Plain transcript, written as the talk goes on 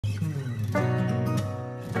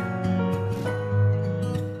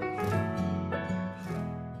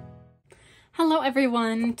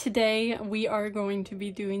everyone! Today we are going to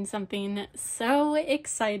be doing something so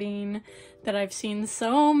exciting that I've seen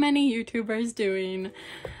so many YouTubers doing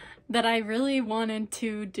that I really wanted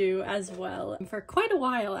to do as well for quite a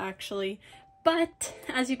while actually. But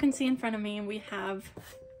as you can see in front of me, we have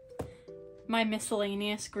my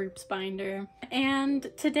miscellaneous groups binder,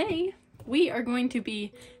 and today we are going to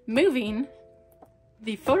be moving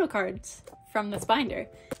the photo cards from this binder.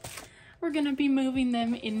 We're gonna be moving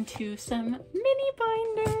them into some mini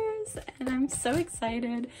binders, and I'm so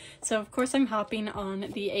excited. So of course I'm hopping on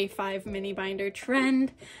the A5 mini binder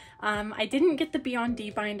trend. I didn't get the Beyond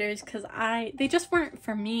D binders because they just weren't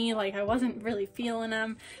for me. Like, I wasn't really feeling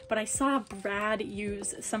them, but I saw Brad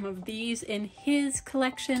use some of these in his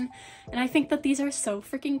collection, and I think that these are so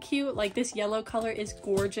freaking cute. Like, this yellow color is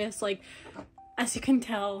gorgeous. Like, as you can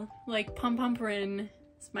tell, like, Pom Pom Prin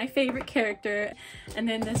is my favorite character, and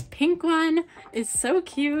then this pink one is so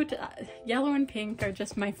cute. Yellow and pink are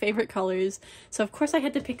just my favorite colors, so of course I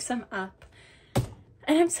had to pick some up.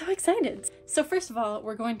 And I'm so excited. So first of all,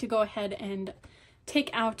 we're going to go ahead and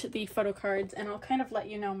take out the photo cards, and I'll kind of let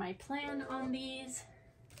you know my plan on these.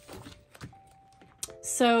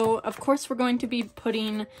 So of course we're going to be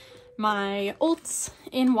putting my ults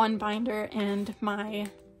in one binder and my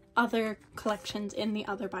other collections in the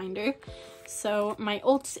other binder. So my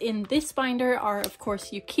ults in this binder are of course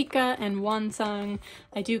Yukika and Wansung.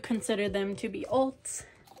 I do consider them to be ults.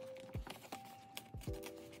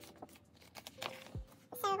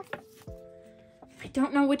 I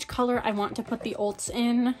don't know which color I want to put the ults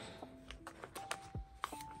in,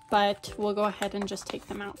 but we'll go ahead and just take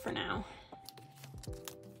them out for now.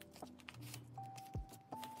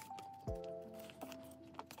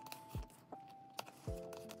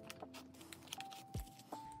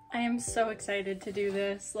 I am so excited to do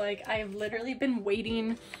this. Like, I've literally been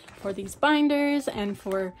waiting for these binders and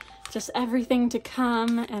for just everything to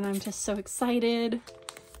come, and I'm just so excited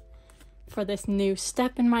for this new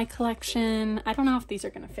step in my collection. I don't know if these are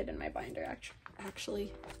gonna fit in my binder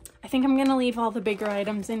actually. I think I'm gonna leave all the bigger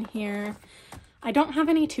items in here. I don't have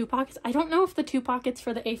any 2 pockets. I don't know if the 2 pockets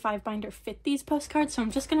for the A5 binder fit these postcards, so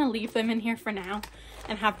I'm just gonna leave them in here for now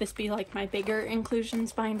and have this be like my bigger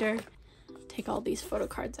inclusions binder. Take all these photo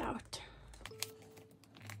cards out.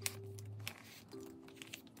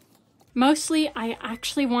 Mostly, I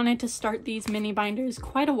actually wanted to start these mini binders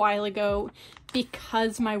quite a while ago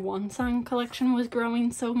because my Wansung collection was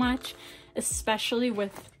growing so much, especially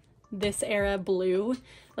with this era blue.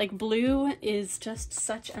 Like, blue is just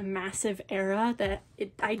such a massive era that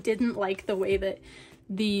I didn't like the way that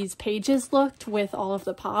these pages looked with all of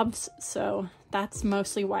the pobs, so that's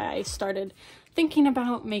mostly why I started thinking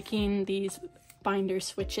about making these binder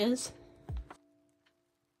switches.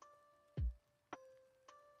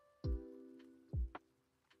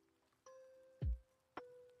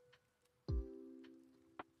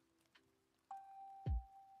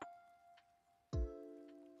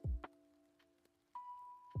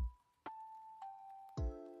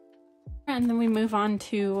 And then we move on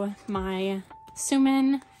to my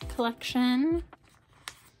Sumin collection.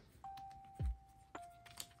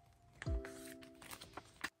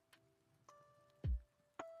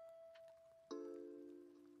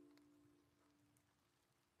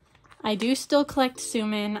 I do still collect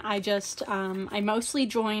Sumin. I mostly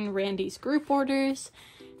join Randy's group orders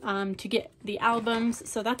to get the albums,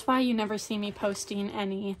 so that's why you never see me posting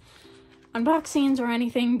any unboxings or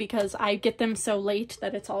anything, because I get them so late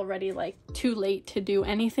that it's already like too late to do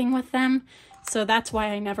anything with them. So that's why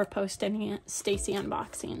I never post any stayc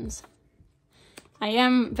unboxings. I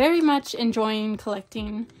am very much enjoying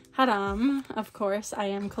collecting Haram, of course. I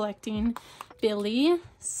am collecting Billlie,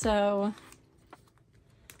 so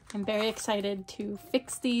I'm very excited to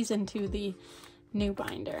fix these into the new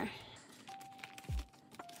binder.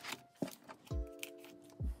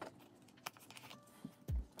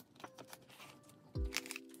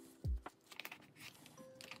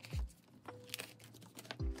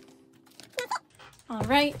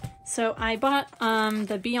 Alright, so I bought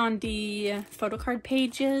the Beyond D photo card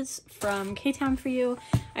pages from K-Town for You.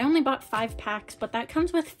 I only bought 5 packs, but that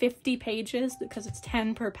comes with 50 pages because it's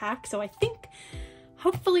 10 per pack, so I think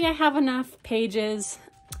hopefully I have enough pages.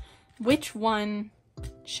 Which one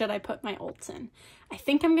should I put my ults in? I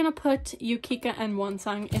think I'm gonna put Yukika and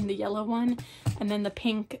Wansung in the yellow one, and then the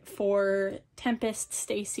pink for Tempest,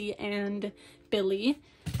 stayc, and Billlie.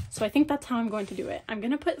 So I think that's how I'm going to do it. I'm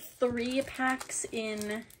gonna put 3 packs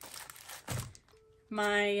in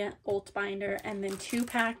my ult binder and then 2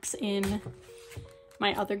 packs in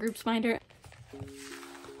my other groups binder.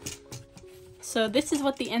 So this is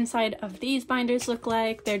what the inside of these binders look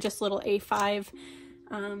like. They're just little A5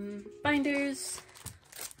 binders.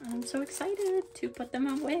 I'm so excited to put them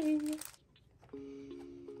away.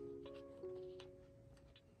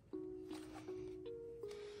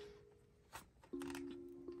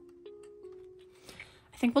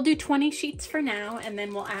 I think we'll do 20 sheets for now, and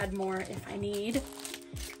then we'll add more if I need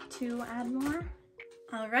to add more.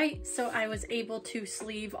 All right, so I was able to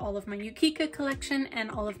sleeve all of my Yukika collection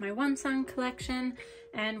and all of my One Song collection,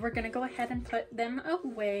 and we're gonna go ahead and put them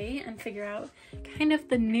away and figure out kind of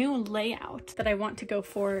the new layout that I want to go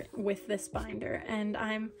for with this binder. And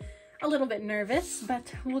I'm a little bit nervous,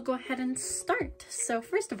 but we'll go ahead and start. So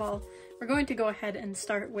first of all, we're going to go ahead and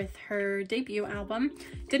start with her debut album.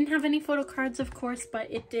 Didn't have any photo cards, of course,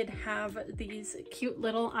 but it did have these cute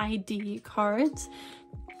little ID cards.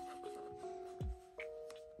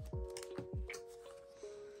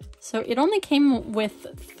 So it only came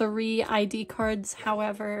with 3 ID cards,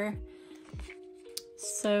 however,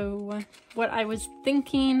 so what I was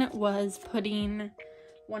thinking was putting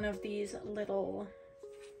one of these little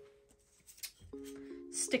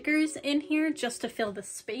stickers in here just to fill the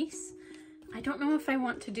space. I don't know if I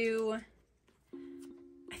want to do,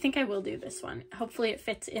 I think I will do this one. Hopefully it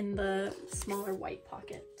fits in the smaller white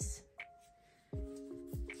pockets.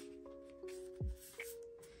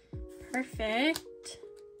 Perfect.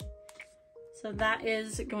 So that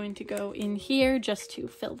is going to go in here just to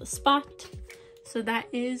fill the spot. So that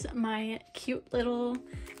is my cute little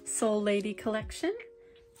Soul Lady collection.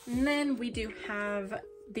 And then we do have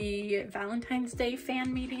the Valentine's Day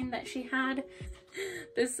fan meeting that she had.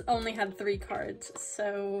 This only had 3 cards,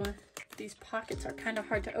 so these pockets are kind of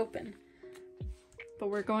hard to open. But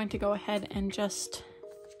we're going to go ahead and just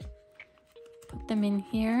put them in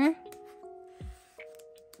here.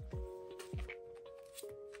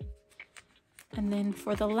 And then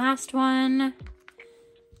for the last one,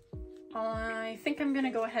 I think I'm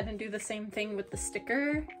gonna go ahead and do the same thing with the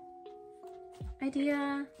sticker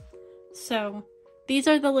idea. So these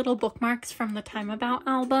are the little bookmarks from the Time About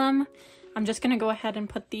album. I'm just gonna go ahead and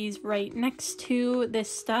put these right next to this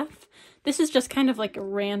stuff. This is just kind of like a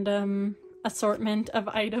random assortment of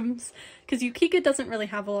items because Yukika doesn't really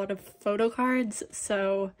have a lot of photo cards,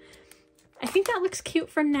 so I think that looks cute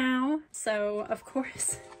for now. So of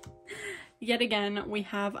course, yet again, we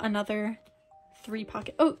have another 3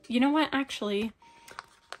 pocket. Oh, you know what? Actually,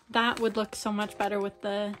 that would look so much better with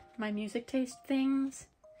the My Music Taste things.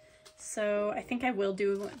 So I think I will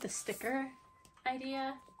do the sticker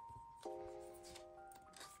idea.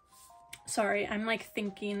 Sorry, I'm like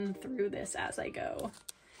thinking through this as I go.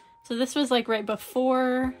 So this was like right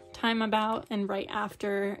before Time About and right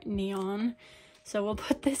after Neon. So we'll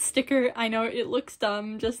put this sticker. I know it looks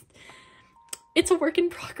dumb, just it's a work in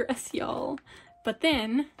progress, y'all. But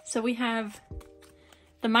then, so we have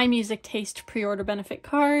the My Music Taste pre-order benefit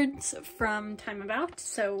cards from Time About.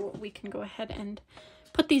 So we can go ahead and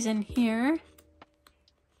put these in here.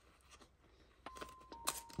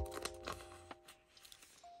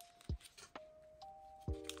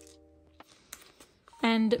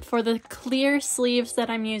 And for the clear sleeves that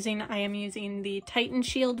I'm using, I am using the Titan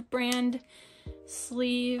Shield brand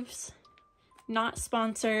sleeves. Not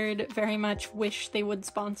sponsored, very much wish they would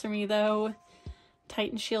sponsor me though.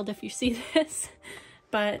 Titan Shield if you see this.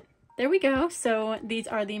 But there we go. So these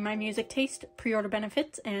are the My Music Taste pre-order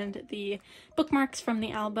benefits and the bookmarks from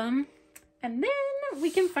the album. And then we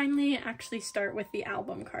can finally actually start with the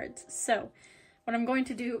album cards. So what I'm going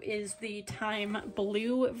to do is the Time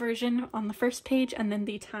Blue version on the first page and then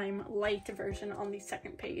the Time Light version on the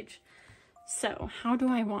second page. So how do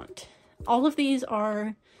I want? All of these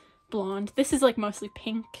are blonde. This is like mostly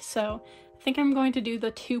pink, so I think I'm going to do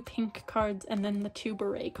the 2 pink cards and then the 2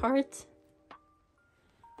 beret cards.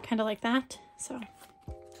 Kind of like that, so.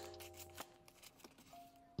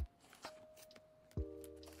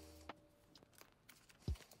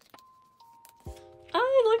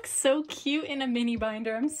 Oh, it looks so cute in a mini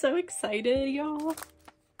binder. I'm so excited, y'all.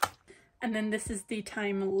 And then this is the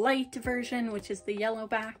Time Light version, which is the yellow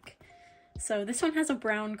back. So this one has a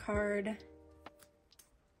brown card,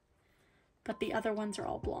 but the other ones are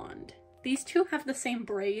all blonde. These 2 have the same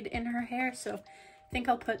braid in her hair, so I think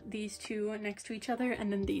I'll put these 2 next to each other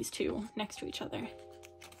and then these 2 next to each other.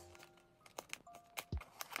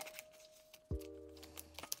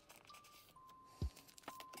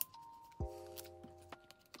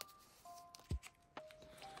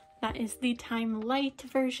 That is the Time Light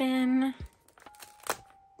version.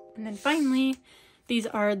 And then finally, these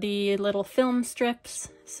are the little film strips.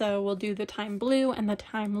 So we'll do the Time Blue and the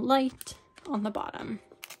Time Light on the bottom.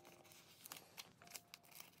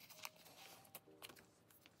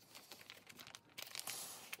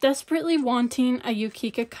 Desperately wanting a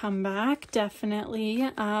Yukika comeback, definitely.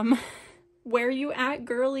 Where are you at,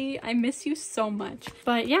 girly? I miss you so much.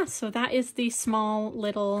 But yeah, so that is the small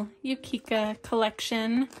little Yukika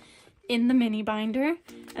collection in the mini binder.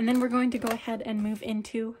 And then we're going to go ahead and move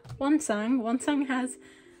into Wonsung. Wonsung has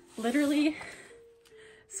literally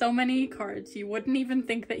so many cards. You wouldn't even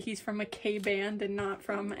think that he's from a K band and not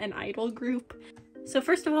from an idol group. So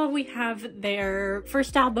first of all, we have their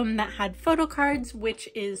first album that had photo cards, which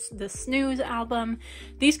is the Snooze album.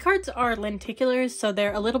 These cards are lenticulars, so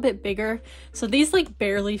they're a little bit bigger. So these like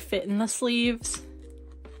barely fit in the sleeves.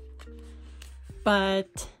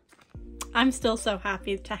 But I'm still so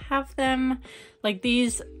happy to have them. Like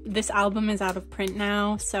this album is out of print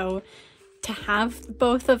now, so to have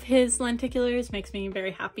both of his lenticulars makes me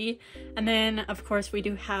very happy. And then of course we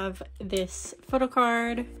do have this photo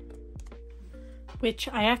card, which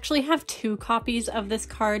I actually have 2 copies of this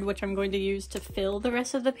card, which I'm going to use to fill the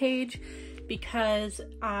rest of the page because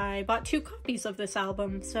I bought 2 copies of this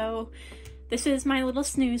album. So this is my little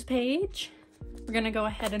Snooze page. We're gonna go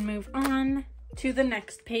ahead and move on to the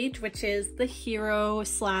next page, which is the hero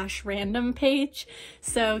 / random page.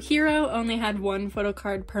 So hero only had 1 photo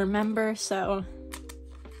card per member, so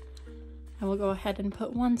I will go ahead and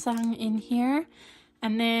put Wonsung in here.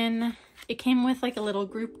 And then it came with like a little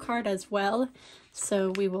group card as well,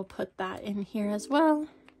 so we will put that in here as well.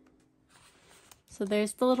 So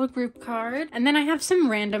there's the little group card. And then I have some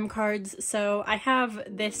random cards. So I have,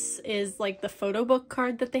 this is like the photo book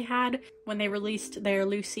card that they had when they released their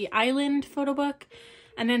Lucy Island photo book.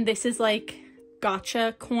 And then this is like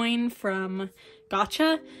Gacha coin from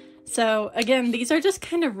Gacha. So again, these are just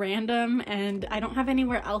kind of random and I don't have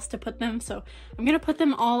anywhere else to put them. So I'm gonna put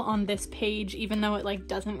them all on this page, even though it like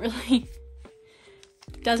doesn't really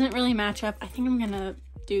match up. I think I'm gonna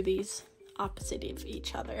do these opposite of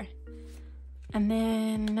each other. And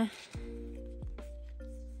then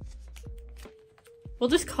we'll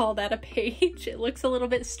just call that a page. It looks a little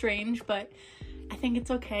bit strange, but I think it's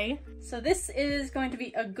okay. So this is going to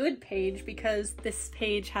be a good page because this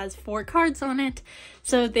page has 4 cards on it.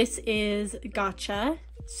 So this is Gacha.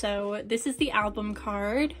 So this is the album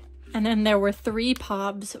card. And then there were 3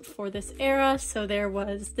 pobs for this era. So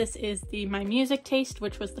this is the My Music Taste,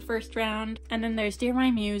 which was the first round. And then there's Dear My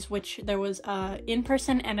Muse, which there was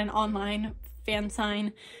in-person and an online fan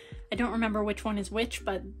sign. I don't remember which one is which,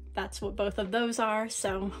 but that's what both of those are.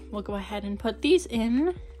 So we'll go ahead and put these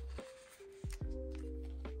in.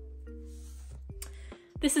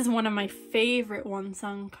 This is one of my favorite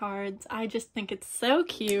Wonsung cards. I just think it's so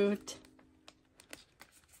cute.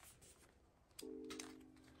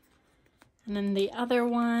 And then the other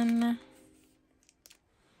one.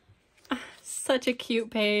 Such a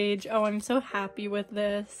cute page. Oh, I'm so happy with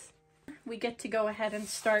this. We get to go ahead and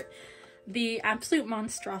start the absolute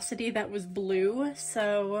monstrosity that was Blue.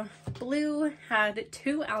 So Blue had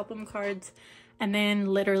 2 album cards and then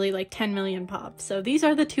literally like 10 million pops. So these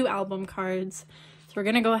are the 2 album cards. So we're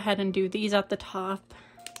gonna go ahead and do these at the top.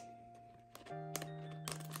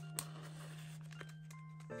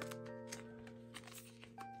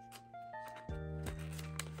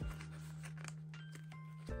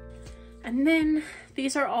 And then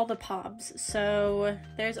these are all the pobs. So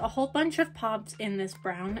there's a whole bunch of pobs in this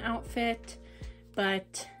brown outfit,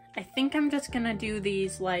 but I think I'm just gonna do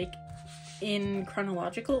these like in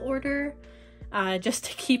chronological order, just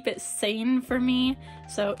to keep it sane for me.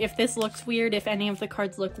 So if this looks weird, if any of the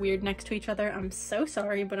cards look weird next to each other, I'm so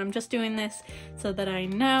sorry, but I'm just doing this so that I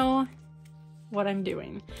know what I'm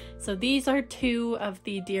doing. So these are 2 of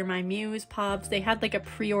the Dear My Muse pobs. They had like a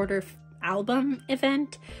pre-order album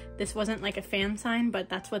event. This wasn't like a fan sign, but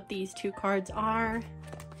that's what these 2 cards are.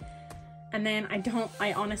 And then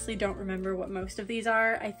I honestly don't remember what most of these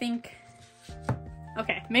are. I think,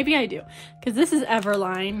 okay, maybe I do, because this is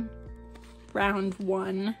Everline round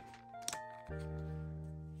 1.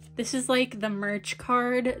 This is like the merch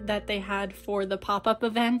card that they had for the pop-up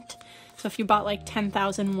event. So if you bought like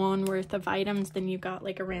 10,000 won worth of items, then you got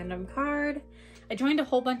like a random card. I joined a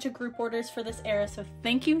whole bunch of group orders for this era, so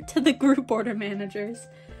thank you to the group order managers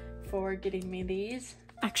for getting me these.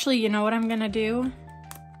 Actually, you know what I'm gonna do?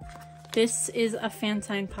 This is a fan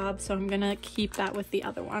sign pob, so I'm gonna keep that with the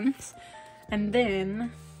other ones. And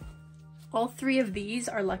then all 3 of these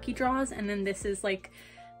are lucky draws, and then this is like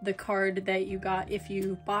the card that you got if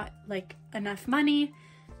you bought like enough money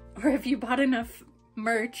or if you bought enough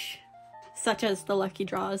merch, such as the lucky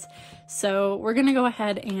draws. So we're gonna go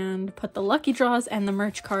ahead and put the lucky draws and the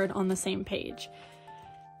merch card on the same page.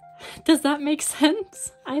 Does that make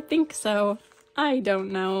sense? I think so. I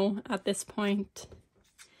don't know at this point.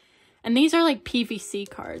 And these are like PVC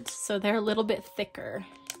cards, so they're a little bit thicker.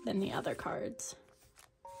 than the other cards.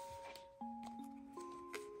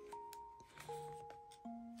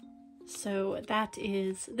 So that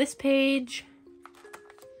is this page.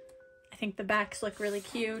 I think the backs look really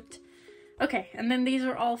cute. Okay, and then these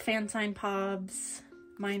are all fan sign pobs,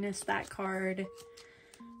 minus that card.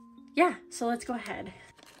 Yeah, so let's go ahead.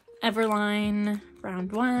 Everline,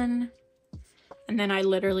 round 1. And then I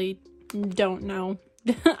literally don't know.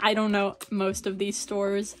 I don't know most of these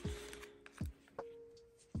stores.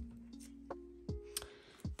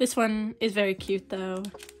 This one is very cute though.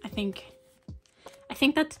 I think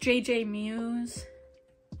that's JJ Muse.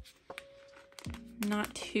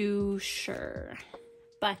 Not too sure,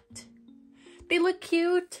 but they look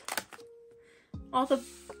cute. All the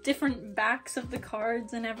different backs of the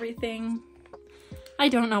cards and everything. I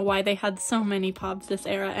don't know why they had so many pobs this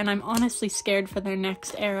era, and I'm honestly scared for their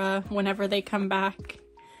next era whenever they come back.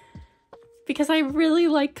 Because I really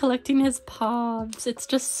like collecting his pobs. It's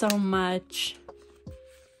just so much.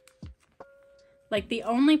 Like, the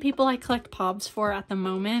only people I collect pobs for at the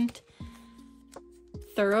moment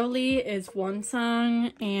thoroughly is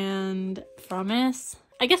Onesong and Fromis.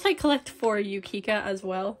 I guess I collect for Yukika as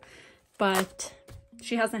well, but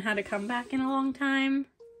she hasn't had a comeback in a long time.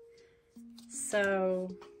 So,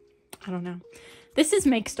 I don't know. This is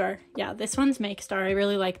Make Star. Yeah, this one's Make Star. I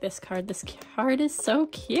really like this card. This card is so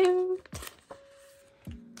cute.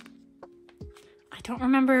 I don't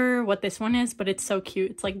remember what this one is, but it's so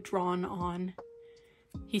cute. It's like drawn on.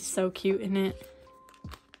 He's so cute in it.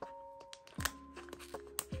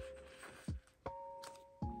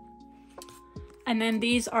 And then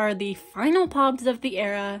these are the final pobs of the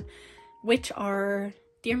era, which are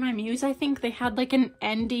Dear My Muse. I think they had like an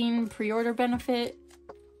ending pre-order benefit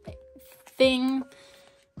thing,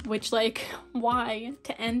 which, like, why?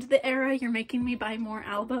 To end the era, you're making me buy more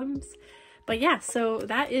albums. But yeah, so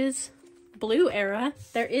that is Blue era.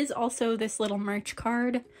 There is also this little merch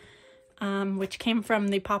card, which came from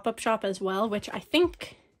the pop-up shop as well, which I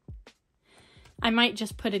think I might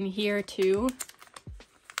just put in here too.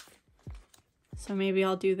 So maybe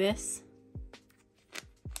I'll do this.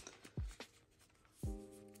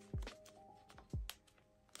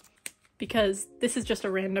 Because this is just a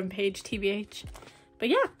random page, TBH. But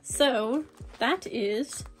yeah, so that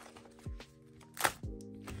is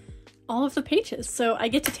all of the pages. So I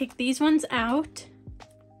get to take these ones out.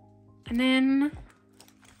 And then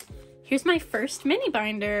here's my first mini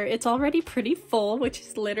binder. It's already pretty full, which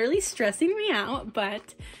is literally stressing me out,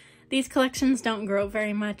 but these collections don't grow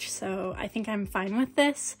very much, so I think I'm fine with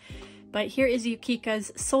this. But here is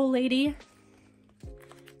Yukika's Soul Lady,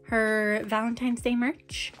 her Valentine's Day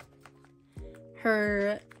merch,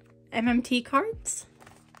 her MMT cards,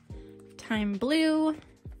 Time Blue,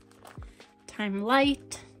 Time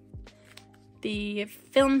Light, the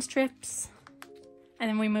film strips, and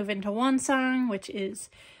then we move into Onesong, which is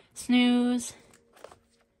Snooze,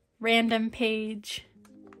 Random Page,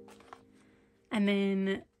 and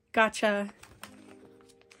then Gotcha,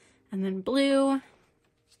 and then Blue,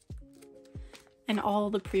 and all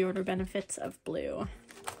the pre-order benefits of Blue.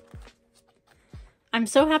 I'm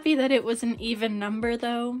so happy that it was an even number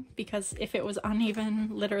though, because if it was uneven,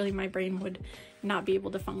 literally my brain would not be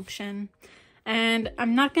able to function. And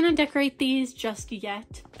I'm not gonna decorate these just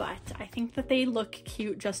yet, but I think that they look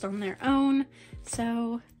cute just on their own.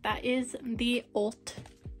 So that is the Ult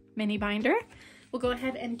mini binder. We'll go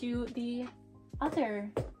ahead and do the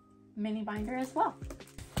other mini binder as well.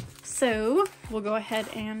 So we'll go ahead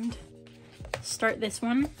and start this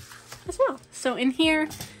one as well. So in here,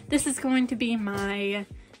 this is going to be my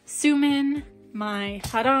Sumin, my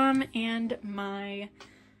Haram, and my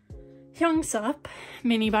Hyungsup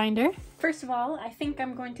mini binder. First of all, I think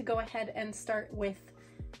I'm going to go ahead and start with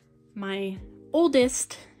my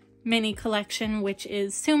oldest mini collection, which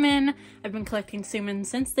is Sumin. I've been collecting Sumin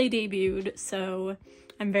since they debuted, so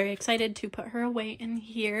I'm very excited to put her away in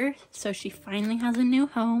here so she finally has a new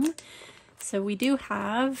home. So we do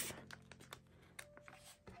have,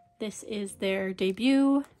 this is their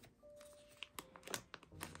debut.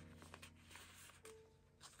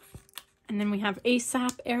 And then we have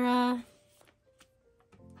ASAP era.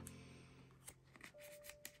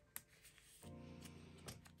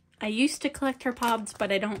 I used to collect her pobs,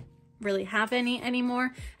 but I don't really have any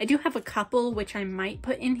anymore. I do have a couple, which I might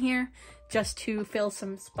put in here just to fill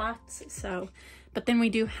some spots. So, but then we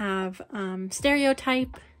do have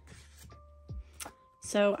Stereotype.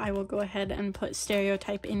 So I will go ahead and put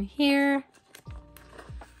Stereotype in here.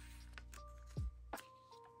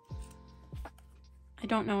 I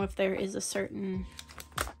don't know if there is a certain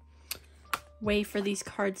way for these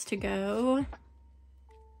cards to go.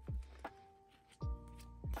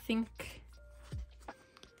 I think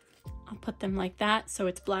put them like that, so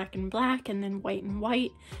it's black and black and then white and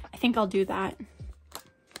white. I think I'll do that.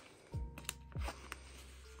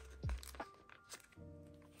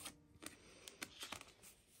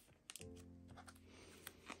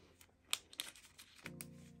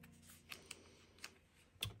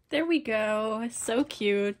 There we go, so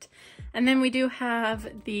cute. And then we do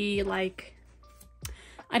have the, like,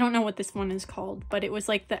 I don't know what this one is called, but it was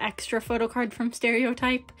like the extra photo card from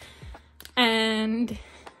Stereotype. And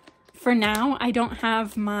for now, I don't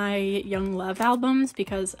have my Young Love albums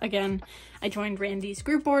because, again, I joined Randy's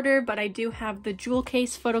group order, but I do have the jewel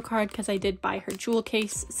case photo card because I did buy her jewel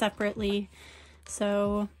case separately.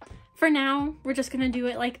 So for now, we're just gonna do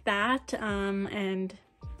it like that, and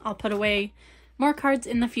I'll put away more cards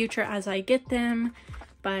in the future as I get them.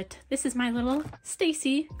 But this is my little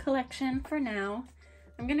stayc collection for now.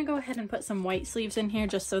 I'm gonna go ahead and put some white sleeves in here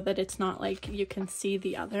just so that it's not like you can see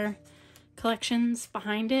the other collections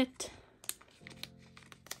behind it.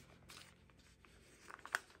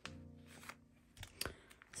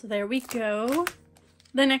 So there we go.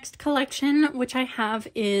 The next collection, which I have,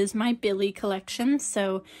 is my Billlie collection.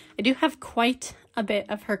 So I do have quite a bit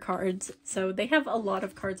of her cards. So they have a lot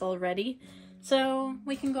of cards already. So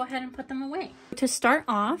we can go ahead and put them away. To start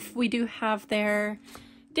off, we do have their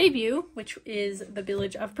debut, which is the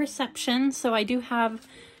Village of Perception. So I do have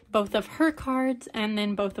both of her cards and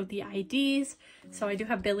then both of the IDs. So I do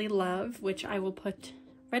have Billlie Love, which I will put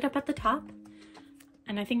right up at the top.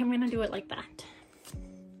 And I think I'm gonna do it like that.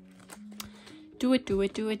 Do it, do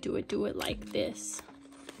it, do it, do it, do it like this.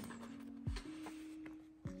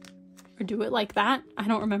 Or do it like that. I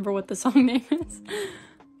don't remember what the song name is.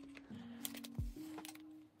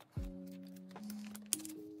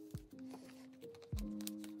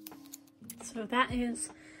 So that is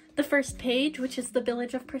the first page, which is the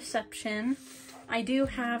Village of Perception. I do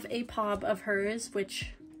have a POB of hers,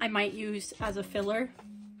 which I might use as a filler.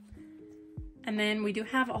 And then we do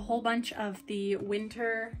have a whole bunch of the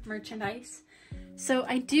winter merchandise. So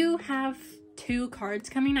I do have 2 cards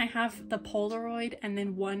coming. I have the Polaroid and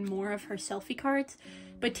then 1 more of her selfie cards.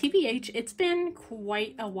 But TBH, it's been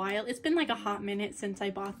quite a while. It's been like a hot minute since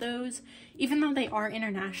I bought those. Even though they are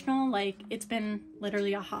international, like, it's been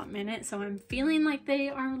literally a hot minute. So I'm feeling like they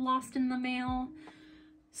are lost in the mail.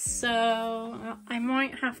 So I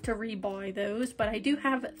might have to rebuy those. But I do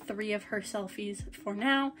have 3 of her selfies for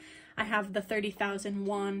now. I have the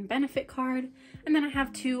 30,001 benefit card. And then I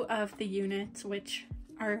have 2 of the units, which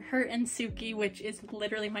are her and Suki, which is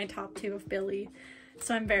literally my top 2 of Billlie.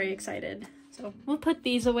 So I'm very excited. So we'll put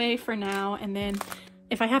these away for now, and then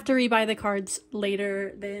if I have to rebuy the cards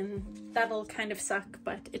later, then that'll kind of suck,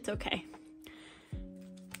 but it's okay.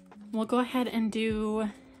 We'll go ahead and do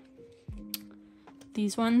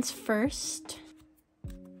these ones first.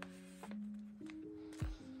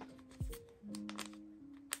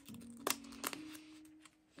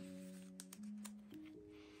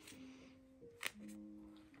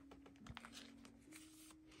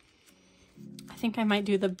 I think I might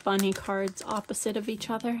do the bunny cards opposite of each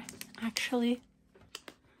other, actually.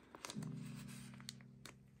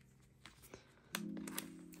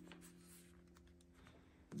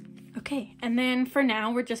 Okay, and then for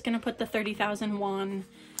now, we're just gonna put the 30,001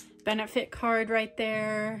 benefit card right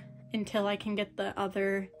there until I can get the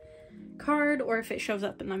other card, or if it shows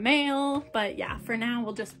up in the mail. But yeah, for now,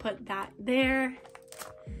 we'll just put that there.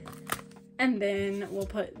 And then we'll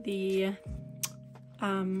put the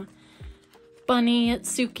Bunny,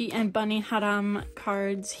 Suki, and Bunny Haram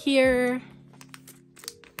cards here.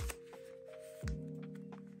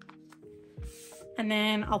 And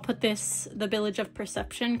then I'll put the Village of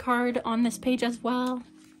Perception card on this page as well.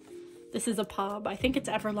 This is a POB. I think it's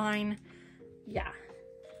Everline. Yeah.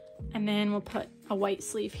 And then we'll put a white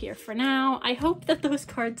sleeve here for now. I hope that those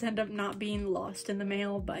cards end up not being lost in the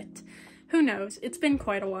mail, but who knows? It's been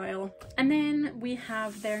quite a while. And then we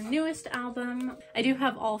have their newest album. I do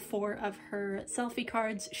have all 4 of her selfie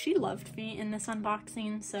cards. She loved me in this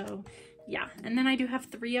unboxing, so yeah. And then I do have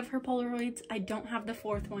 3 of her Polaroids. I don't have the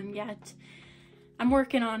 4th one yet. I'm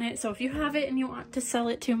working on it, so if you have it and you want to sell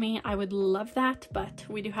it to me, I would love that. But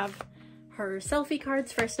we do have her selfie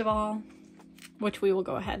cards first of all, which we will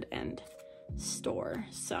go ahead and store.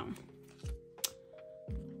 So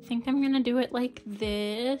I think I'm gonna do it like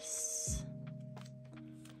this.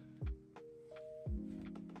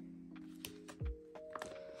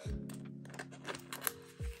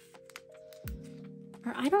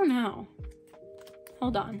 Or I don't know.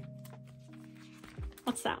 Hold on.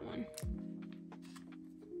 What's that one?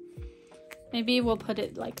 Maybe we'll put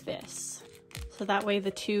it like this. So that way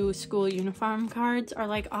the 2 school uniform cards are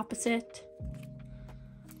like opposite.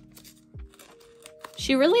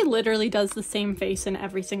 She really literally does the same face in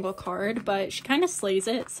every single card, but she kind of slays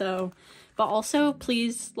it, so... But also,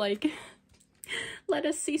 please, like, let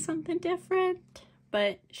us see something different.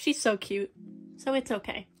 But she's so cute, so it's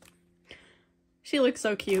okay. She looks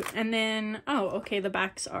so cute. And then, oh, okay, the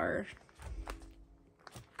backs are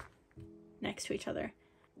next to each other.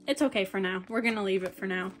 It's okay for now. We're gonna leave it for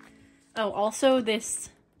now. Oh, also this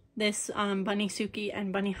Bunny Suki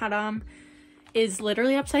and Bunny Haram is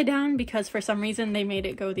literally upside down because for some reason they made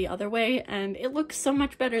it go the other way, and it looks so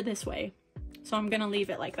much better this way. So I'm gonna leave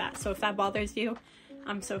it like that. So if that bothers you,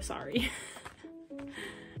 I'm so sorry.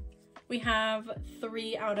 We have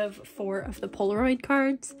 3 out of 4 of the Polaroid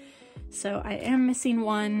cards. So I am missing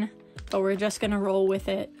one, but we're just gonna roll with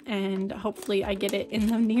it and hopefully I get it in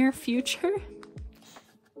the near future.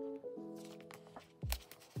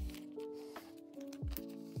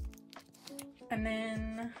 And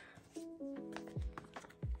then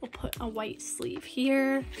we'll put a white sleeve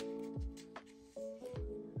here.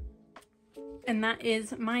 And that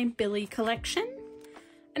is my billlie collection.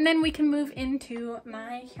 And then we can move into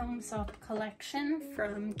my Hyungsop collection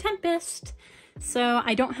from Tempest. So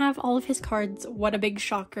I don't have all of his cards. What a big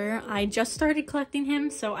shocker. I just started collecting him,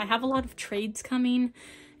 so I have a lot of trades coming,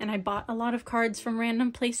 and I bought a lot of cards from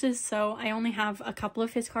random places, so I only have a couple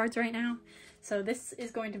of his cards right now. So this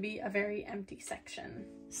is going to be a very empty section.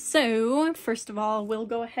 So first of all, we'll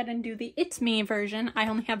go ahead and do the It's Me version. I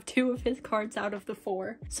only have 2 of his cards out of the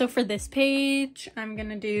 4. So for this page, I'm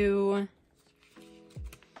gonna do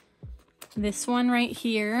this one right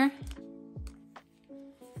here.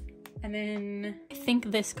 And then I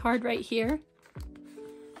think this card right here.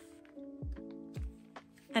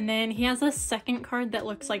 And then he has a second card that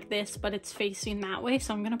looks like this, but it's facing that way.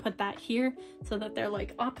 So I'm gonna put that here so that they're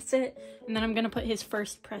like opposite. And then I'm gonna put his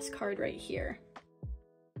first press card right here.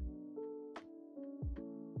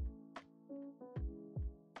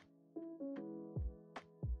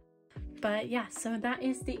 But yeah, so that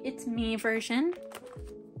is the It's Me version.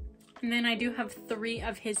 And then I do have 3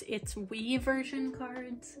 of his It's We version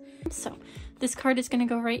cards. So this card is gonna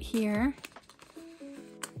go right here.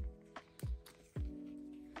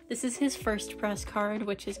 This is his first press card,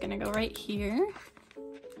 which is gonna go right here.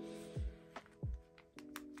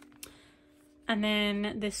 And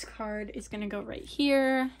then this card is gonna go right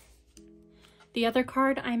here. The other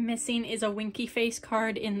card I'm missing is a Winky Face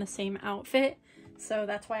card in the same outfit. So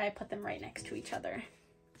that's why I put them right next to each other.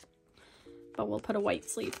 But we'll put a white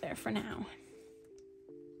sleeve there for now.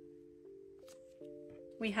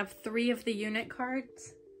 We have 3 of the unit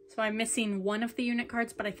cards. So I'm missing 1 of the unit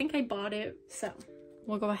cards, but I think I bought it. So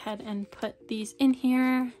we'll go ahead and put these in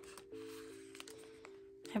here.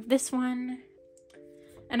 I have this one.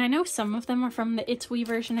 And I know some of them are from the It's We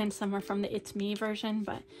version and some are from the It's Me version,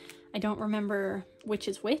 but I don't remember which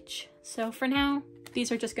is which. So for now,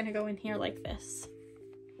 these are just gonna go in here like this.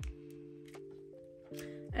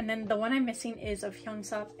 And then the one I'm missing is of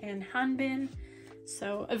Hyungsop and Hanbin.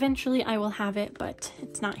 So eventually I will have it, but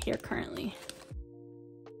it's not here currently.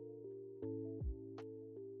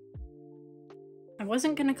 I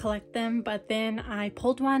wasn't gonna collect them, but then I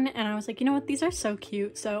pulled one and I was like, you know what, these are so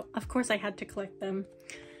cute. So of course I had to collect them.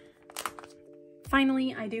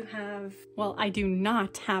 Finally, I do have, well, I do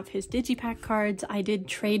not have his Digipack cards. I did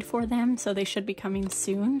trade for them, so they should be coming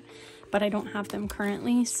soon, but I don't have them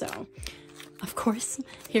currently, so of course,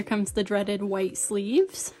 here comes the dreaded white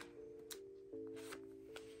sleeves.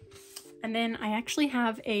 And then I actually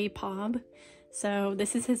have a POB. So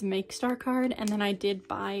this is his Make Star card, and then I did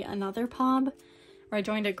buy another POB, or I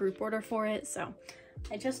joined a group order for it. So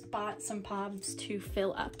I just bought some POBs to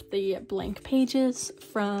fill up the blank pages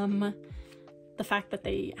from the fact that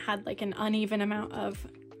they had like an uneven amount of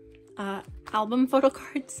album photo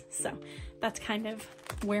cards. So that's kind of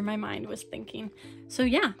where my mind was thinking. So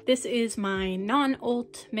yeah, this is my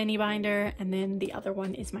non-ult mini binder, and then the other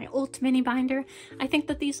one is my ult mini binder. I think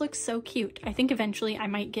that these look so cute. I think eventually I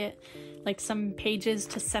might get like some pages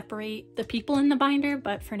to separate the people in the binder,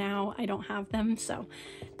 but for now I don't have them. So,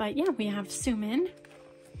 but yeah, we have Sumin.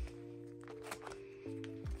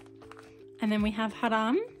 And then we have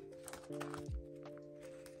Haram.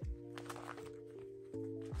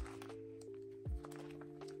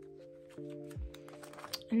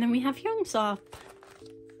 And then we have Hyungsop.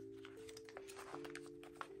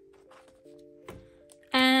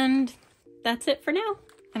 And that's it for now.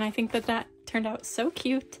 And I think that that turned out so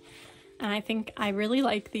cute. And I think I really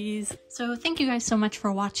like these. So thank you guys so much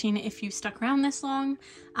for watching if you stuck around this long.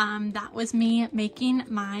 That was me making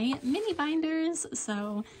my mini binders.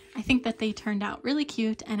 So I think that they turned out really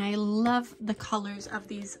cute, and I love the colors of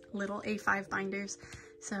these little A5 binders.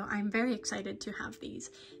 So I'm very excited to have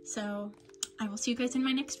these. So I will see you guys in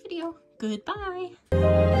my next video. Goodbye!